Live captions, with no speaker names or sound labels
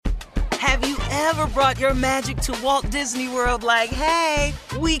Have you ever brought your magic to Walt Disney World like, hey,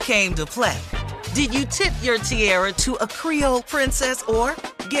 we came to play? Did you tip your tiara to a Creole princess or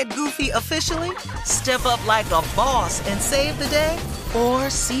get goofy officially? Step up like a boss and save the day? Or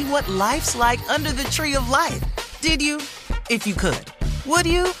see what life's like under the tree of life? Did you? If you could. Would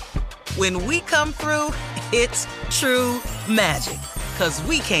you? When we come through, it's true magic. 'Cause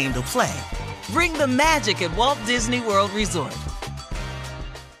we came to play. Bring the magic at Walt Disney World Resort.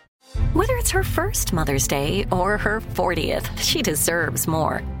 Whether it's her first Mother's Day or her 40th, she deserves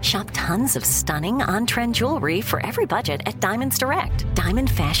more. Shop tons of stunning on-trend jewelry for every budget at Diamonds Direct. Diamond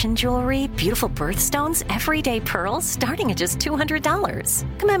fashion jewelry, beautiful birthstones, everyday pearls starting at just $200.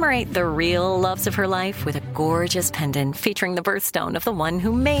 Commemorate the real loves of her life with a gorgeous pendant featuring the birthstone of the one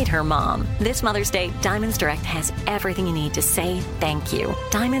who made her mom. This Mother's Day, Diamonds Direct has everything you need to say thank you.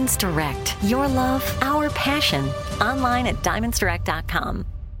 Diamonds Direct. Your love, our passion. Online at diamondsdirect.com.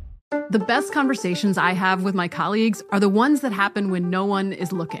 The best conversations I have with my colleagues are the ones that happen when no one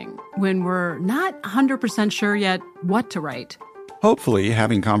is looking, when we're not 100% sure yet what to write. Hopefully,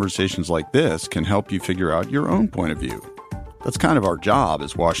 having conversations like this can help you figure out your own point of view. That's kind of our job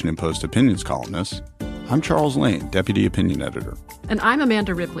as Washington Post opinions columnists. I'm Charles Lane, Deputy Opinion Editor. And I'm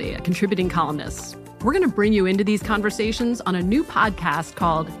Amanda Ripley, a contributing columnist. We're going to bring you into these conversations on a new podcast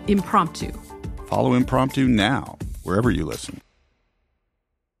called Impromptu. Follow Impromptu now, wherever you listen.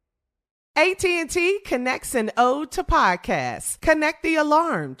 AT&T connects an ode to podcasts. Connect the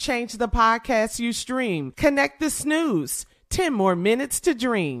alarm. Change the podcast you stream. Connect the snooze. 10 more minutes to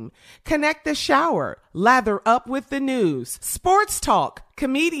dream. Connect the shower. Lather up with the news. Sports talk,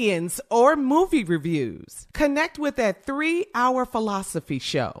 comedians, or movie reviews. Connect with that 3-hour philosophy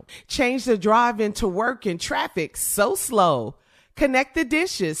show. Change the drive into work in traffic so slow. Connect the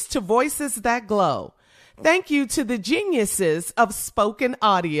dishes to voices that glow. Thank you to the geniuses of spoken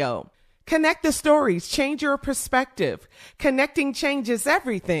audio. Connect the stories, change your perspective. Connecting changes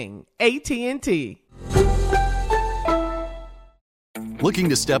everything. AT&T. Looking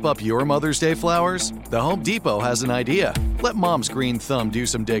to step up your Mother's Day flowers? The Home Depot has an idea. Let Mom's green thumb do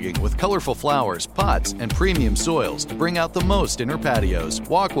some digging with colorful flowers, pots, and premium soils to bring out the most in her patios,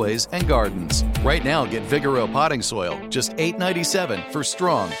 walkways, and gardens. Right now, get Vigoro potting soil, just $8.97 for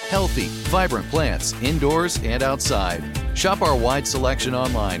strong, healthy, vibrant plants indoors and outside. Shop our wide selection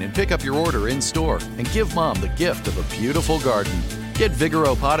online and pick up your order in-store and give Mom the gift of a beautiful garden. Get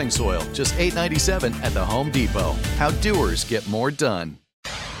Vigoro potting soil, just $8.97 at the Home Depot. How doers get more done.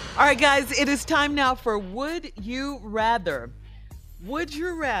 All right, guys, it is time now for Would You Rather. Would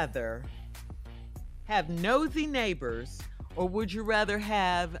you rather have nosy neighbors or would you rather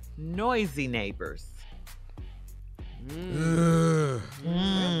have noisy neighbors? Nosy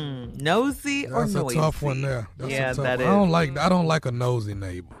or noisy? That's a tough one there. That is. I don't like a nosy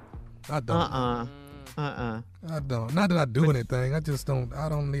neighbor. I don't. I don't. Not that I do anything. I just don't. I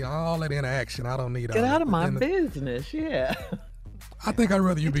don't need all that interaction. I don't need. Get out of my business. Yeah. I think I'd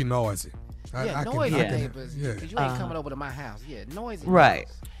rather you be noisy. Noisy neighbors. Yeah. Because you ain't coming over to my house. Yeah, noisy. Right.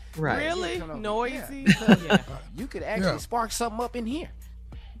 Neighbors. Right. Really? Noisy? Yeah. You could actually spark something up in here.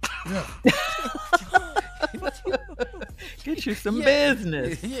 Yeah. Get you some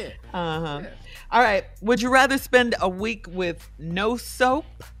business. Yeah. Yeah. All right. Would you rather spend a week with no soap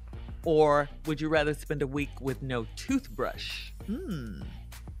or would you rather spend a week with no toothbrush?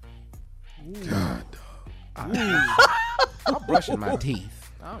 God. I'm brushing my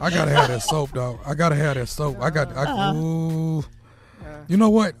teeth. I gotta have that soap, dog. I gotta have that soap. You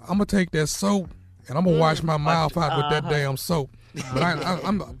know what? I'm gonna take that soap and I'm gonna wash my mouth out with that damn soap. But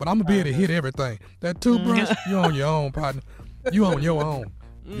I'm gonna be able to hit everything. That toothbrush, you on your own, partner. You on your own.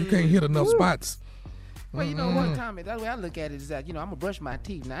 You can't hit enough spots. Well, you know what, Tommy? That's the way I look at it is that, I'm gonna brush my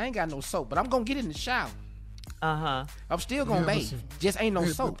teeth. Now I ain't got no soap, but I'm gonna get in the shower. I'm still gonna bathe. Just ain't no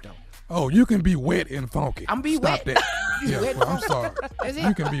soap though. Oh, you can be wet and funky. I'm be Stop wet. That. Yeah, well, I'm sorry.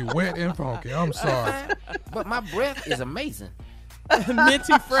 You can be wet and funky. I'm sorry. But my breath is amazing.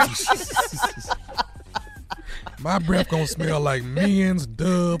 Minty fresh. My breath gonna smell like men's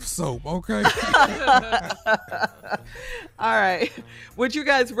Dove soap, okay? All right. Would you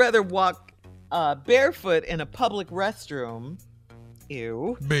guys rather walk barefoot in a public restroom?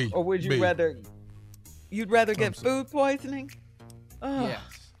 Ew. Or would you rather get food poisoning? Oh. Yes.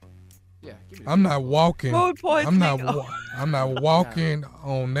 Yeah. I'm not walking. Food poisoning. I'm not walking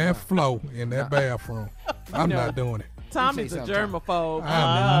on that floor in that bathroom. I'm not doing it. Tommy's a germaphobe.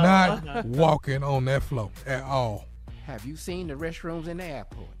 I'm not walking on that floor at all. Have you seen the restrooms in the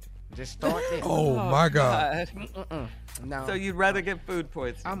airport? Just start there. Oh my God. No. So you'd rather get food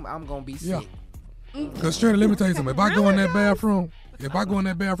poisoning? I'm gonna be sick. Because Shirley, let me tell you something. If I go in that bathroom If I go in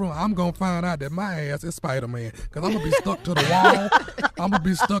that bathroom, I'm going to find out that my ass is Spider-Man. Because I'm going to be stuck to the wall. I'm going to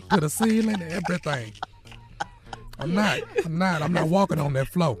be stuck to the ceiling and everything. I'm not walking on that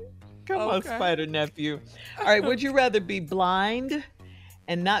floor. Come on, Spider Nephew. All right, would you rather be blind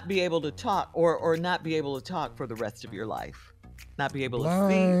and not be able to talk or not be able to talk for the rest of your life? Not be able to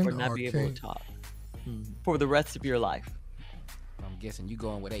see or not be able to talk for the rest of your life? I'm guessing you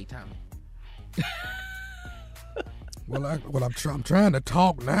going with A, Tommy. Well, I'm trying to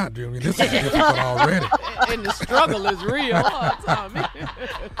talk now, Junior. This is difficult already. And the struggle is real, Tommy.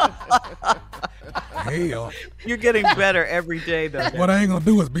 Hell. You're getting better every day, though. What I ain't going to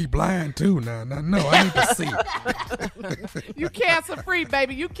do is be blind, too, now. No, I need to see. You cancer-free,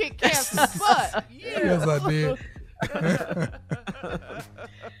 baby. You kick cancer's butt. Yeah. Yes, I did.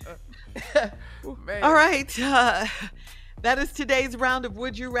 All right. That is today's round of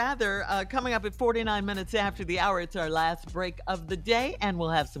Would You Rather. Coming up at 49 minutes after the hour, it's our last break of the day, and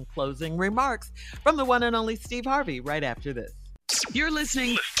we'll have some closing remarks from the one and only Steve Harvey right after this. You're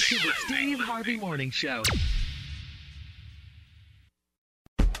listening to the Steve Harvey Morning Show.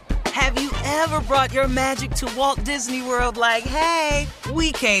 Have you ever brought your magic to Walt Disney World like, hey,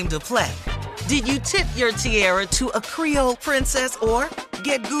 we came to play? Did you tip your tiara to a Creole princess or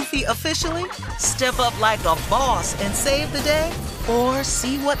get goofy officially? Step up like a boss and save the day? Or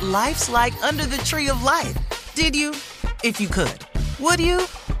see what life's like under the tree of life? Did you? If you could. Would you?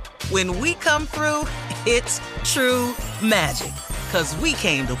 When we come through, it's true magic. 'Cause we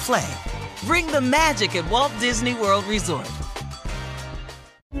came to play. Bring the magic at Walt Disney World Resort.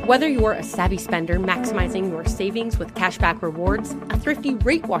 Whether you're a savvy spender maximizing your savings with cashback rewards, a thrifty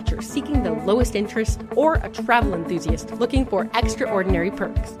rate watcher seeking the lowest interest, or a travel enthusiast looking for extraordinary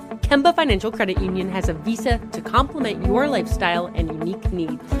perks, Kemba Financial Credit Union has a visa to complement your lifestyle and unique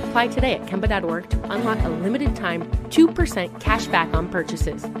needs. Apply today at Kemba.org to unlock a limited time 2% cash back on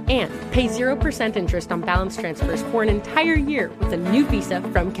purchases and pay 0% interest on balance transfers for an entire year with a new visa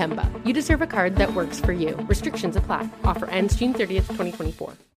from Kemba. You deserve a card that works for you. Restrictions apply. Offer ends June 30th,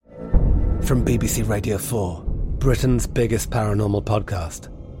 2024. From BBC Radio 4, Britain's biggest paranormal podcast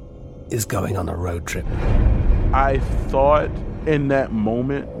is going on a road trip. I thought in that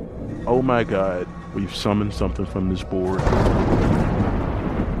moment, oh my God, we've summoned something from this board.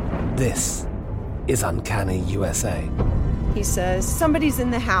 This is Uncanny USA. He says, somebody's in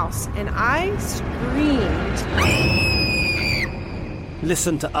the house, and I screamed.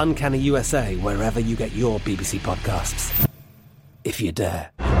 Listen to Uncanny USA wherever you get your BBC podcasts, if you dare.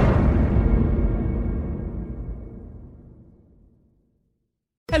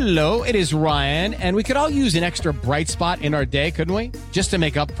 Hello, it is Ryan, and we could all use an extra bright spot in our day, couldn't we? Just to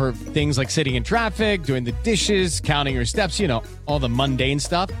make up for things like sitting in traffic, doing the dishes, counting your steps, you know, all the mundane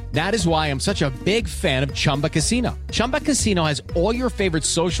stuff. That is why I'm such a big fan of Chumba Casino. Chumba Casino has all your favorite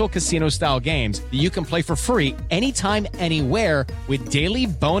social casino-style games that you can play for free anytime, anywhere with daily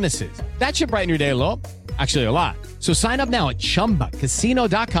bonuses. That should brighten your day a little. Actually, a lot. So sign up now at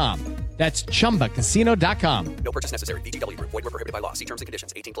ChumbaCasino.com. That's ChumbaCasino.com. No purchase necessary. VGW Group. Void where prohibited by law. See terms and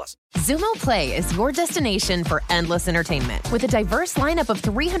conditions. 18+. Xumo Play is your destination for endless entertainment. With a diverse lineup of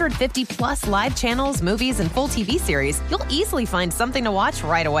 350+ live channels, movies, and full TV series, you'll easily find something to watch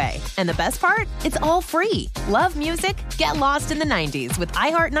right away. And the best part? It's all free. Love music? Get lost in the 90s with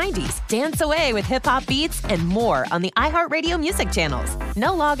iHeart 90s. Dance away with hip-hop beats and more on the iHeartRadio music channels.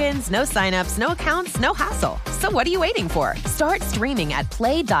 No logins, no signups, no accounts, no hassle. So what are you waiting for? Start streaming at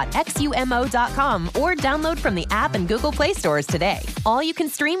play.xumo.com or download from the app and Google Play stores today. All you can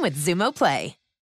stream with Xumo Play.